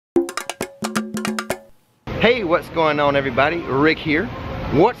Hey, what's going on everybody? Rick here.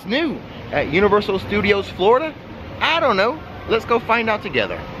 What's new at Universal Studios Florida? I don't know. Let's go find out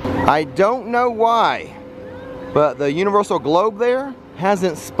together. I don't know why, but the Universal Globe there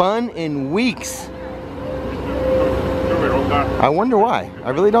hasn't spun in weeks. I wonder why.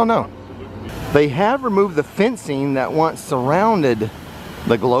 I really don't know. They have removed the fencing that once surrounded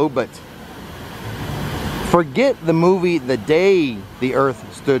the globe, but forget the movie The Day the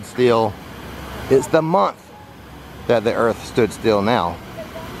Earth Stood Still. It's the month that the Earth stood still now.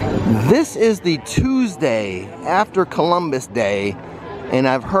 This is the Tuesday after Columbus Day, and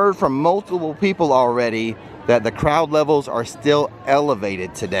I've heard from multiple people already that the crowd levels are still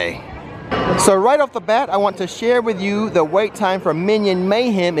elevated today. So right off the bat, I want to share with you the wait time for Minion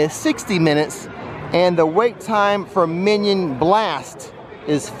Mayhem is 60 minutes, and the wait time for Minion Blast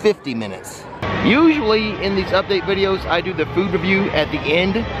is 50 minutes. Usually in these update videos, I do the food review at the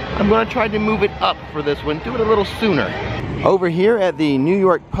end. I'm gonna try to move it up for this one, do it a little sooner. Over here at the New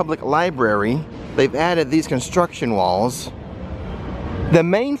York Public Library, they've added these construction walls. The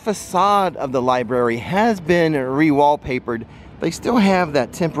main facade of the library has been re-wallpapered. They still have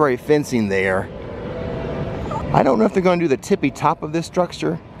that temporary fencing there. I don't know if they're gonna do the tippy top of this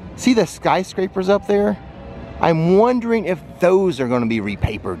structure. See the skyscrapers up there? I'm wondering if those are gonna be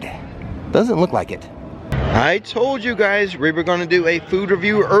repapered. Doesn't look like it. I told you guys we were gonna do a food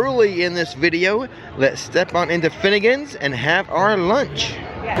review early in this video. Let's step on into Finnegan's and have our lunch.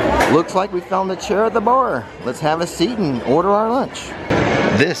 Looks like we found a chair at the bar. Let's have a seat and order our lunch.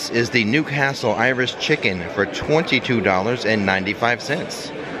 This is the Newcastle Irish Chicken for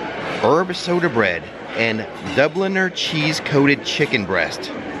 $22.95. Herb soda bread and Dubliner cheese-coated chicken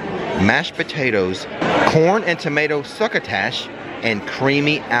breast. Mashed potatoes, corn and tomato succotash, and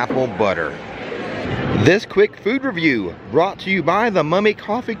creamy apple butter. This quick food review brought to you by the Mummy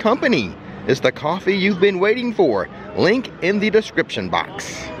Coffee Company. It's the coffee you've been waiting for. Link in the description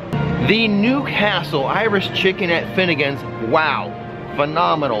box. The Newcastle Irish Chicken at Finnegan's, wow,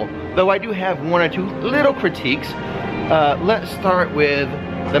 phenomenal. Though I do have one or two little critiques. Let's start with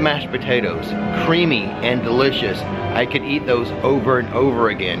the mashed potatoes. Creamy and delicious. I could eat those over and over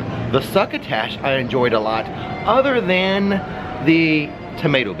again. The succotash I enjoyed a lot, other than the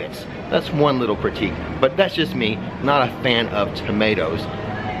tomato bits. That's one little critique, but that's just me, not a fan of tomatoes.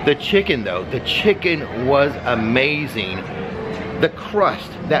 The chicken though, the chicken was amazing. The crust,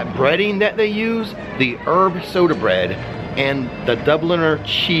 that breading that they use, the herb soda bread, and the Dubliner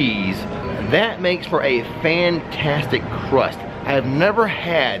cheese, that makes for a fantastic crust. I have never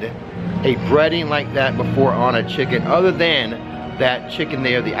had a breading like that before on a chicken, other than that chicken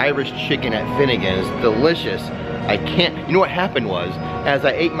there, the Irish chicken at Finnegan's. Delicious. I can't, you know what happened was, as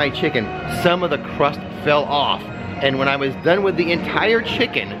I ate my chicken, some of the crust fell off. And when I was done with the entire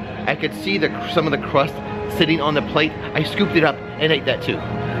chicken, I could see some of the crust sitting on the plate. I scooped it up and ate that too.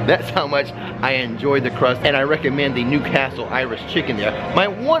 That's how much I enjoyed the crust, and I recommend the Newcastle Irish Chicken there. My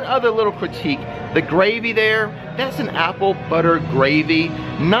one other little critique, the gravy there, that's an apple butter gravy.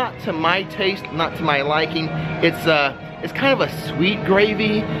 Not to my taste, not to my liking. It's kind of a sweet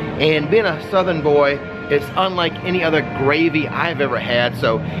gravy, and being a Southern boy, it's unlike any other gravy I've ever had,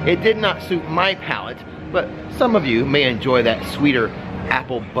 so it did not suit my palate, but some of you may enjoy that sweeter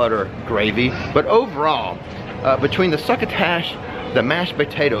apple butter gravy. But overall, between the succotash, the mashed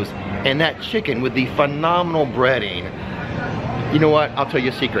potatoes, and that chicken with the phenomenal breading, you know what, I'll tell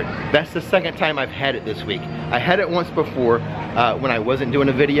you a secret. That's the second time I've had it this week. I had it once before when I wasn't doing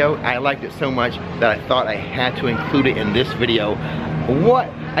a video. I liked it so much that I thought I had to include it in this video. What?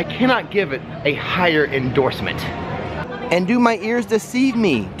 I cannot give it a higher endorsement. And do my ears deceive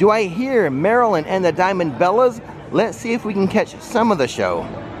me? Do I hear Marilyn and the Diamond Bellas? Let's see if we can catch some of the show.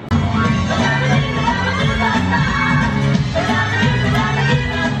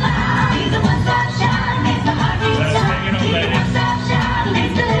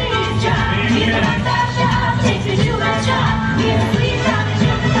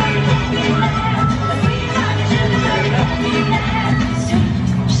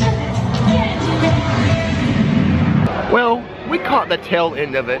 Well, we caught the tail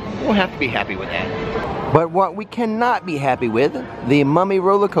end of it. We'll have to be happy with that. But what we cannot be happy with, the Mummy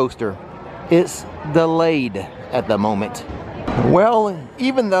roller coaster. It's delayed at the moment. Well,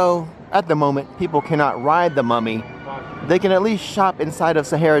 even though at the moment people cannot ride the Mummy, they can at least shop inside of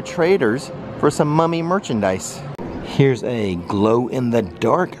Sahara Traders for some Mummy merchandise. Here's a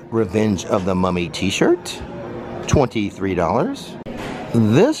glow-in-the-dark Revenge of the Mummy t-shirt, $23.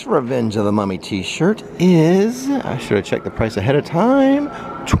 This Revenge of the Mummy t-shirt is, I should have checked the price ahead of time,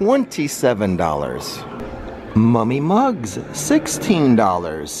 $27. Mummy mugs,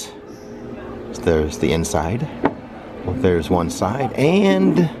 $16. So there's the inside. Well, there's one side,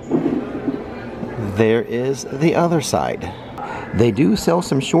 and there is the other side. They do sell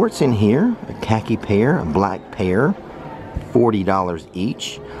some shorts in here. A khaki pair, a black pair, $40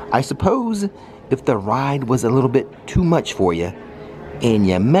 each. I suppose if the ride was a little bit too much for you and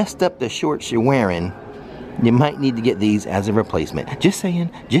you messed up the shorts you're wearing, you might need to get these as a replacement. Just saying,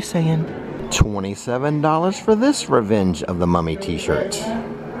 just saying. $27 for this Revenge of the Mummy t-shirt.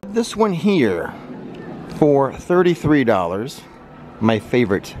 This one here for $33. My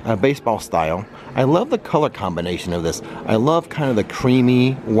favorite, baseball style. I love the color combination of this. I love kind of the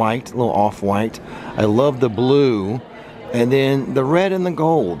creamy white, a little off-white. I love the blue, and then the red and the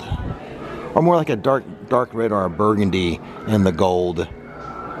gold. Or more like a dark red or a burgundy and the gold.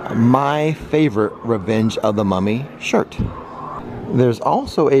 My favorite Revenge of the Mummy shirt. There's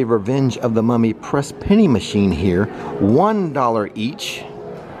also a Revenge of the Mummy press penny machine here. $1 each.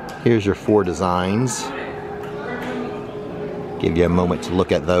 Here's your 4 designs. Give you a moment to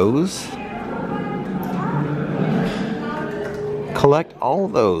look at those. Collect all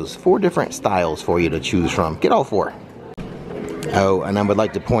those. 4 different styles for you to choose from. Get all 4. Oh, and I would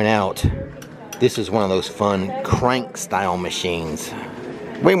like to point out, this is one of those fun crank style machines.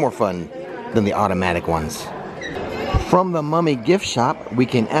 Way more fun than the automatic ones. From the Mummy gift shop, we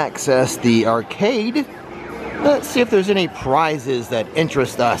can access the arcade. Let's see if there's any prizes that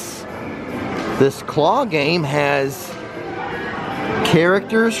interest us. This claw game has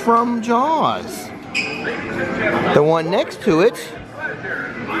characters from Jaws. The one next to it,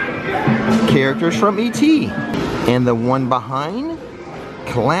 characters from E.T. And the one behind,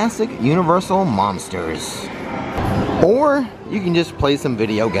 classic Universal monsters. Or you can just play some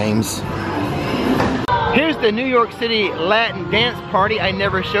video games. Here's the New York City Latin dance party I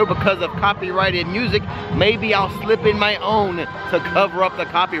never show because of copyrighted music. Maybe I'll slip in my own to cover up the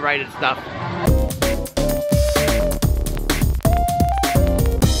copyrighted stuff.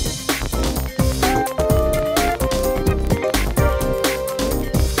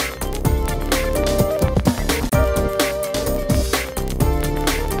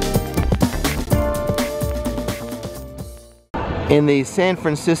 In the San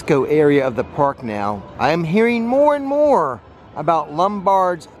Francisco area of the park now, I am hearing more and more about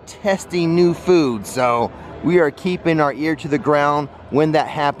Lombard's testing new food. So we are keeping our ear to the ground. When that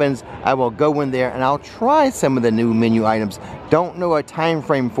happens, I will go in there and I'll try some of the new menu items. Don't know a time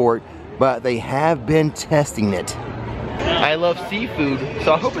frame for it, but they have been testing it. I love seafood,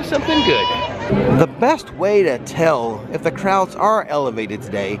 so I hope it's something good. The best way to tell if the crowds are elevated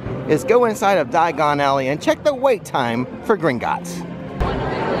today is go inside of Diagon Alley and check the wait time for Gringotts.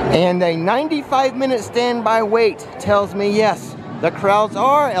 And a 95-minute standby wait tells me yes, the crowds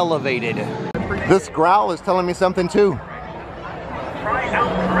are elevated. This growl is telling me something too. Try out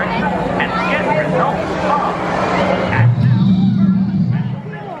directions and get results.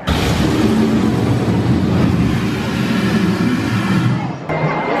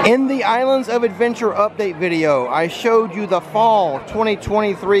 In the Islands of Adventure update video, I showed you the Fall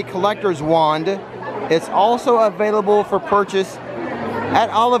 2023 Collector's Wand. It's also available for purchase at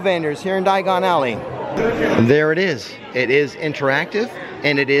Ollivanders here in Diagon Alley. There it is. It is interactive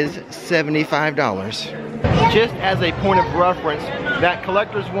and it is $75. Just as a point of reference, that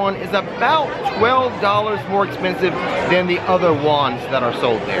Collector's Wand is about $12 more expensive than the other wands that are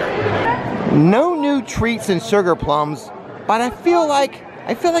sold there. No new treats and sugar plums, but I feel like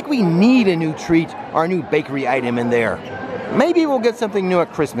we need a new treat or a new bakery item in there. Maybe we'll get something new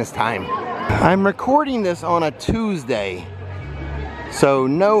at Christmas time. I'm recording this on a Tuesday, so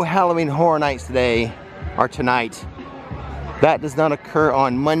no Halloween Horror Nights today or tonight. That does not occur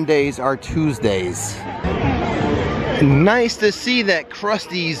on Mondays or Tuesdays. Nice to see that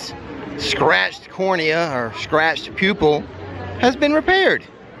Krusty's scratched cornea or scratched pupil has been repaired.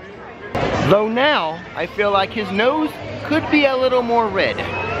 Though now, I feel like his nose could be a little more red.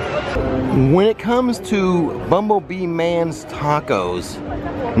 When it comes to Bumblebee Man's tacos,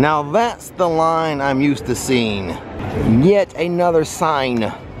 now that's the line I'm used to seeing. Yet another sign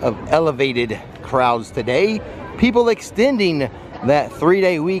of elevated crowds today. People extending that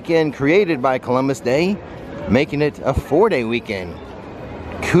 3-day weekend created by Columbus Day, making it a 4-day weekend.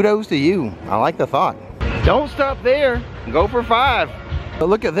 Kudos to you. I like the thought. Don't stop there. Go for 5. But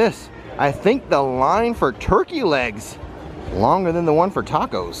look at this. I think the line for turkey legs longer than the one for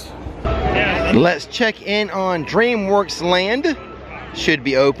tacos. Let's check in on DreamWorks Land. Should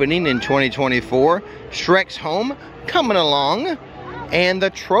be opening in 2024. Shrek's Home coming along. And the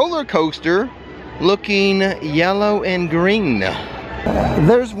Troller Coaster looking yellow and green.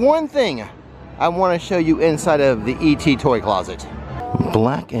 There's one thing I want to show you inside of the E.T. toy closet.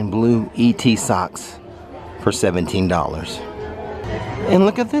 black and blue ET socks for $17. And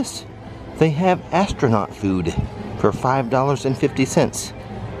look at this. They have astronaut food for $5.50.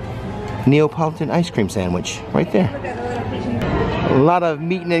 Neapolitan ice cream sandwich right there. A lot of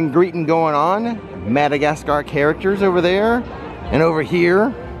meeting and greeting going on. Madagascar characters over there. And over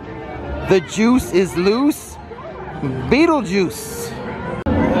here, the juice is loose. Beetlejuice.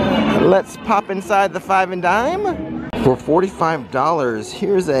 Let's pop inside the 5 and dime. For $45,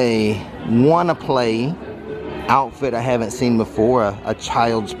 here's a wanna play outfit I haven't seen before. A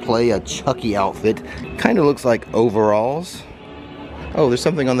child's play, a Chucky outfit. Kind of looks like overalls. Oh, there's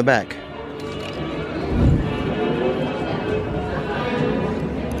something on the back.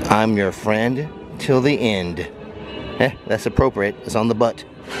 I'm your friend till the end. That's appropriate. It's on the butt.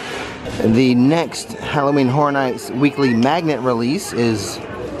 The next Halloween Horror Nights weekly magnet release is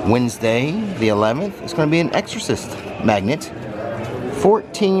Wednesday, the 11th. It's going to be an Exorcist magnet.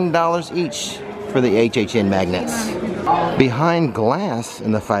 $14 each for the HHN magnets. Behind glass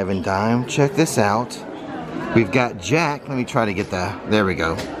in the 5 and dime, check this out. We've got Jack. Let me try to get the, there we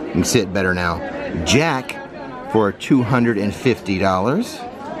go. You can see it better now. Jack for $250.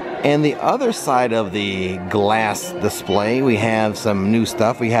 And the other side of the glass display, we have some new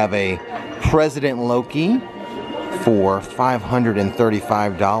stuff. We have a President Loki for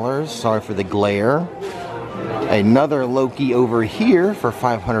 $535. Sorry for the glare. Another Loki over here for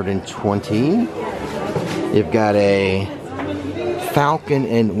 $520. You've got a Falcon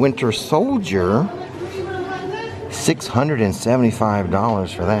and Winter Soldier,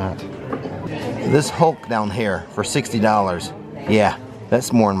 $675 for that. This Hulk down here for $60. Yeah.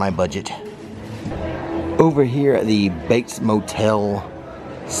 That's more in my budget. Over here at the Bates Motel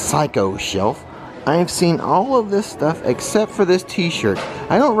Psycho shelf, I've seen all of this stuff except for this t-shirt.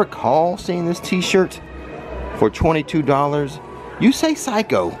 I don't recall seeing this t-shirt for $22. You say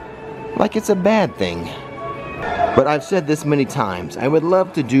Psycho like it's a bad thing. But I've said this many times. I would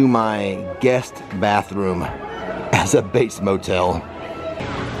love to do my guest bathroom as a Bates Motel.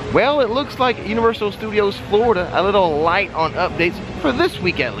 Well, it looks like Universal Studios Florida, a little light on updates for this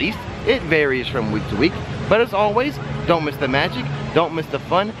week at least. It varies from week to week. But as always, don't miss the magic, don't miss the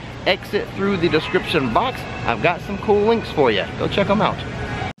fun. Exit through the description box. I've got some cool links for you. Go check them out.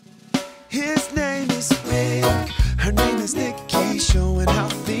 His name is Rick, her name is Nikki, showing how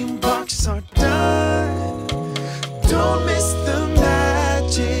theme parks are done. Don't miss the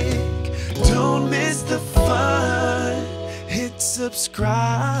magic, don't miss the fun. Hit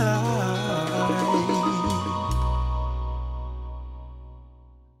subscribe.